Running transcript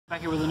Back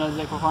here with another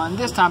deck profile, and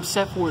this time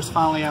set 4 is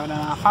finally out, and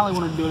I finally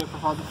wanted to do it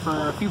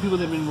for a few people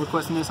that have been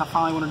requesting this. I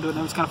finally want to do it, and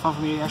it was kind of fun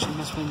for me to actually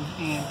mess with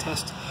and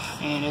test,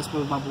 and it's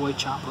with my boy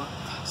Champa.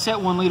 Set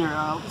 1 leader.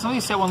 Some of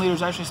these set 1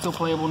 leaders are actually still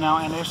playable now,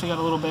 and they actually got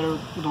a little better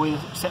with the way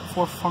the set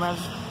 4 format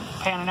is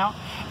panning out.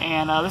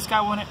 And this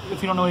guy,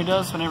 if you don't know what he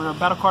does, whenever a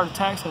battle card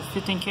attacks has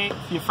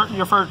 15k, your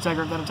first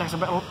attacker that attacks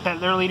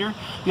their leader,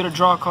 you get to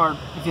draw a card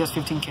if he has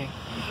 15k.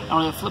 And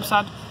on the flip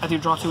side, after you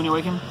draw 2 when you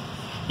awaken,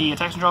 he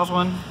attacks and draws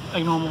 1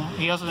 like normal.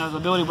 He also has the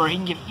ability where he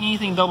can give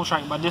anything double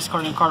strike by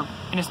discarding a card,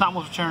 and it's not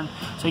multiple turn.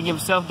 So he can give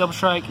himself double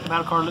strike,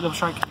 battle card double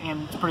strike,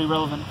 and it's pretty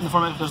relevant in the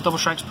format because double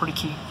strike is pretty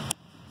key.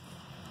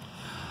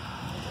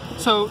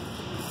 So,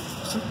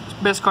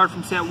 best card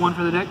from set 1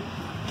 for the deck.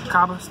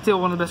 Champa,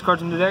 still one of the best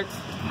cards in the deck.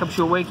 Helps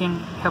you awaken,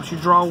 helps you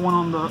draw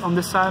 1 on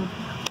this side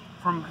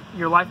from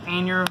your life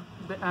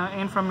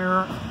and from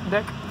your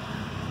deck.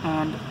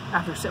 And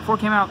after set 4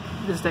 came out,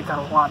 this deck got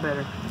a lot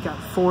better. It's got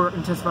 4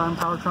 intensified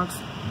power trunks.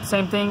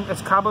 Same thing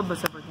as Champa, but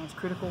separate against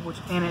critical,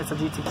 and it's a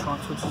GT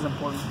trunks, which is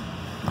important.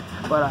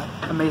 But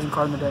amazing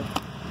card in the deck.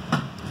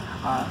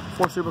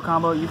 4 super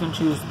combo. You can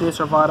choose this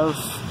or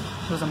Vados.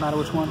 Doesn't matter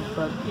which one,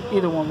 but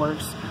either one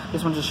works.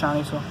 This one's just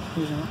shiny, so I'm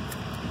using it.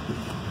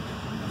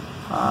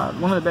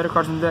 One of the better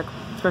cards in the deck,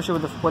 especially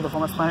with the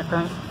format's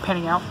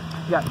panning out.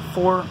 You got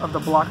 4 of the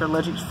blocker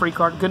legends, free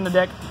card, good in the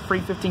deck,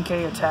 free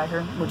 15k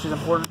attacker, which is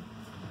important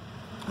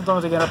as long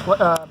as they got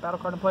a battle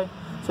card to play.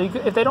 So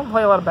if they don't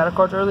play a lot of battle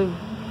cards early,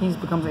 he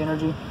becomes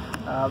energy.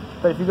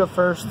 But if you go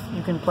first,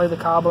 you can play the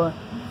Champa,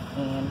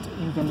 and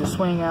you can just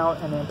swing out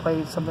and then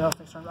play something else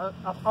next turn.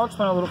 I'll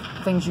explain a little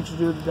things you should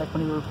do with the deck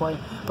when you play.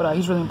 But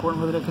he's really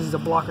important for the deck because he's a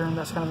blocker, and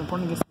that's kind of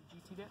important against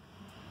the GT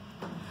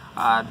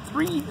deck.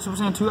 3 Super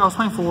Saiyan 2. I was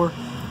playing 4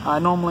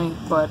 normally,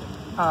 but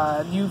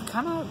you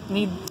kind of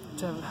need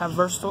to have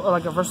a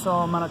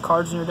versatile amount of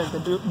cards in your deck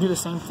that do the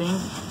same thing,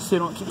 so you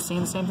don't keep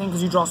seeing the same thing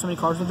because you draw so many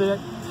cards with the deck.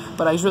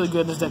 But he's really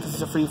good in this deck because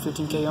it's a free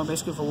 15k,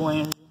 basically for 1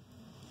 energy.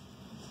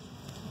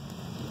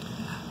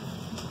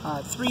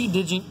 3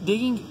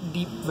 Digging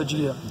Deep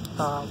Vegeta.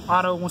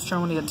 Auto, once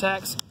turn when he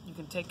attacks, you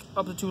can take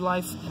up to 2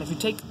 life, and if you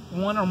take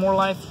 1 or more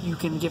life, you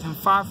can give him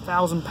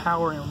 5,000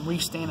 power and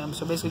restand him,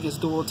 so basically gets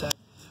dual attack.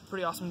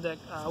 Pretty awesome deck.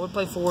 I would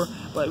play 4,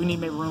 but we need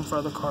to make room for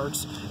other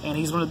cards, and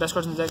he's one of the best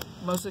cards in the deck,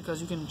 mostly because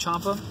you can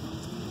Champa.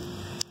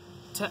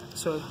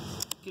 So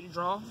get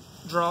your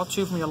draw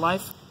 2 from your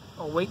life,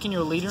 awaken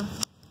your leader,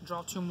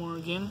 draw 2 more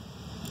again.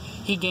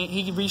 He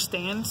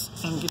restands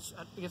and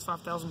gets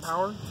 5,000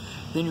 power.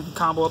 Then you can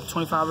combo up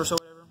 25 or so,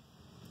 whatever.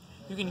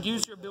 You can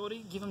use your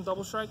ability, give him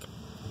double strike,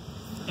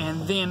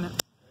 and then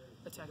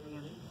attack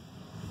again.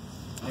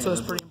 So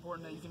it's pretty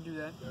important that you can do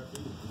that.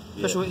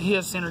 Especially he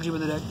has synergy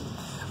with the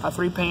deck.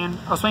 3 Pan.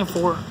 I was playing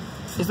 4.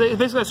 It's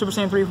basically a Super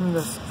Saiyan 3 from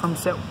the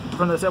set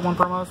 1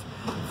 promos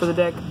for the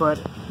deck,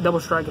 but double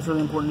strike is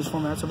really important in this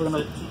format. So we're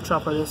gonna try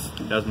to play this.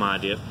 That was my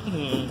idea.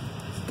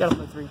 Gotta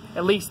play 3,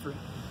 at least 3.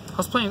 I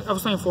was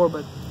playing 4,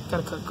 but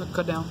gotta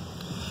cut down.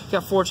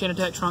 Got 4 chain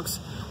attack trunks.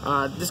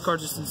 This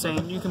card's just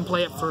insane. You can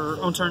play it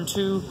on turn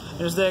 2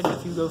 in his deck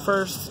if you go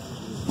first,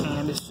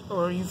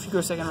 or if you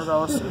go second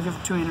regardless. If you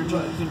have 2 energy,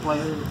 you can play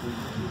it.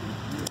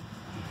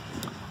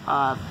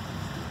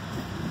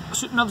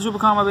 Another super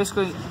combo.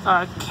 Basically,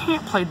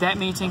 can't play that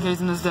many 10Ks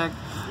in this deck.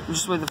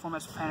 Just the way the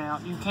format's panning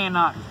out, you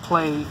cannot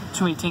play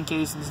too many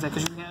 10Ks in this deck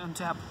because you can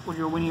untap when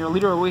your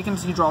leader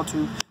awakens. You draw 2,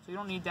 so you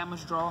don't need that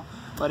much draw,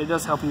 but it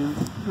does help you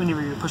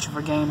whenever you're pushing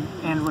for game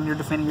and when you're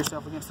defending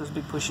yourself against those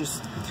big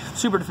pushes.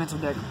 Super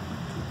defensive deck.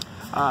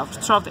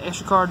 Start off the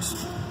extra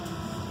cards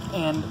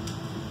and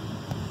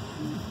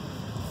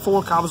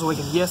 4 Champas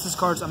Awakened. Yes, this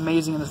card's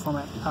amazing in this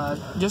format.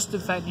 Just the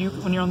fact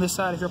when you're on this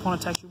side, if your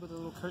opponent attacks you with a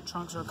little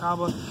trunks or a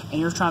Champa, and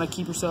you're trying to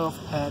keep yourself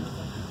at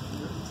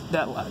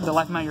the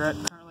life amount you're at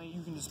currently,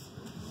 you can just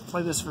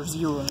play this for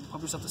 0 and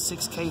pump yourself to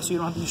 6k, so you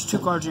don't have to use 2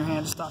 cards in your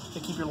hand to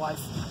keep your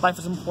life. Life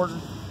is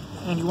important,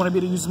 and you want to be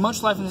able to use as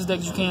much life in this deck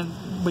as you can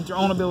with your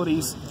own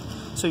abilities,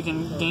 so you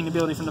can gain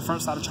ability from the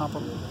front side of Champa.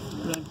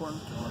 Really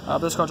important.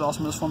 This card's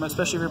awesome in this format,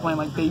 especially if you're playing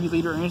like Baby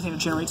Leader or anything that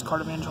generates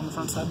card advantage on the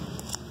front side.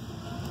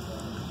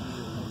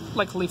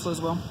 Like Khalifa as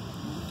well.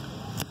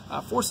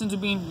 4 Senzu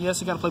Bean.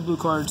 Yes, you got to play blue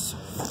cards.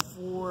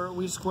 4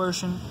 Weed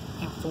Squirtion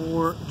and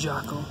 4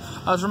 Jocko.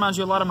 This reminds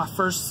you a lot of my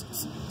first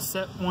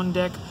set 1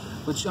 deck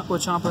with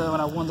Champa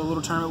when I won the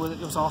little tournament with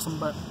it. It was awesome,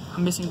 but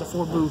I'm missing the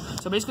 4 blue.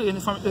 So basically, in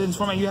this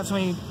format, you have so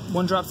many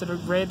 1-drops that are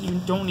red.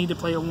 You don't need to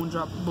play a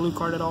 1-drop blue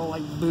card at all,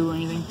 like Boo or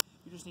anything.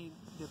 You just need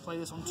to play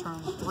this on turn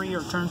 3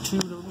 or turn 2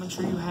 to make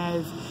sure you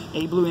have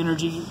a blue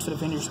energy to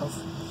defend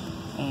yourself.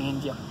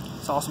 And yeah.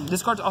 It's awesome.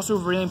 This card's also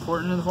really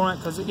important in the format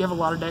because you have a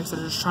lot of decks that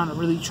are just trying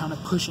to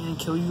push in and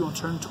kill you on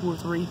turn 2 or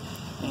 3,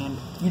 and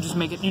you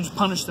just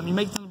punish them. You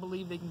make them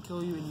believe they can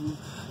kill you, and you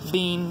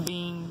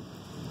being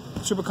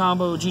super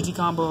combo, GT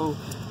combo,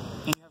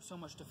 and you have so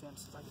much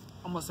defense. It's like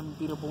almost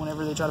unbeatable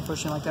whenever they try to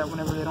push in like that.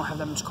 Whenever they don't have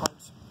that much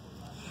cards,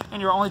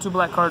 and your only 2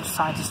 black cards,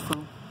 Scientist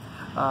Fu.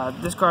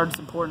 This card's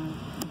important.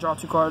 You draw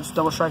 2 cards,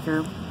 double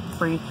striker,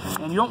 free,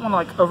 and you don't want to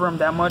like over them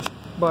that much.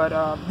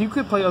 But you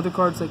could play other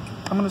cards like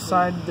I'm gonna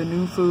side the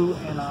new Fu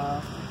and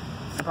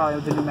probably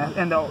the new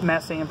and the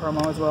Massey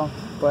promo as well.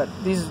 But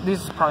these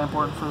are probably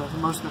important for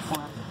most of the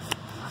format.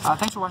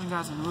 Thanks for watching,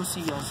 guys, and we'll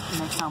see you guys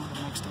next time with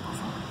the next table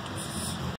format.